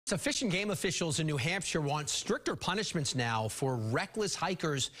So Fish and Game officials in New Hampshire want stricter punishments now for reckless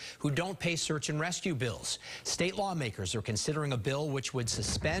hikers who don't pay search and rescue bills. State lawmakers are considering a bill which would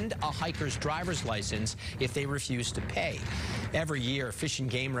suspend a hiker's driver's license if they refuse to pay. Every year, Fish and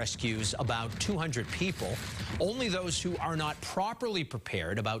Game rescues about 200 people. Only those who are not properly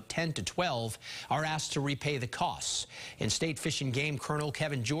prepared, about 10 to 12, are asked to repay the costs. And State Fish and Game Colonel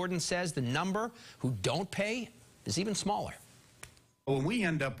Kevin Jordan says the number who don't pay is even smaller. When we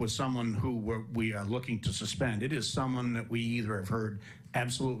end up with someone who we are looking to suspend, it is someone that we either have heard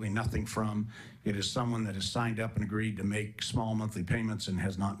absolutely nothing from, it is someone that has signed up and agreed to make small monthly payments and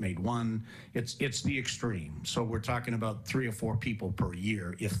has not made one. It's the extreme. So we're talking about 3 or 4 people per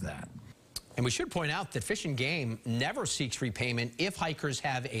year, if that. And we should point out that Fish and Game never seeks repayment if hikers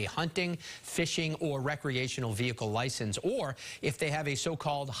have a hunting, fishing, or recreational vehicle license, or if they have a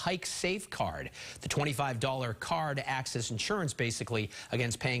so-called Hike Safe card. The $25 card acts as insurance, basically,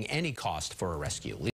 against paying any cost for a rescue.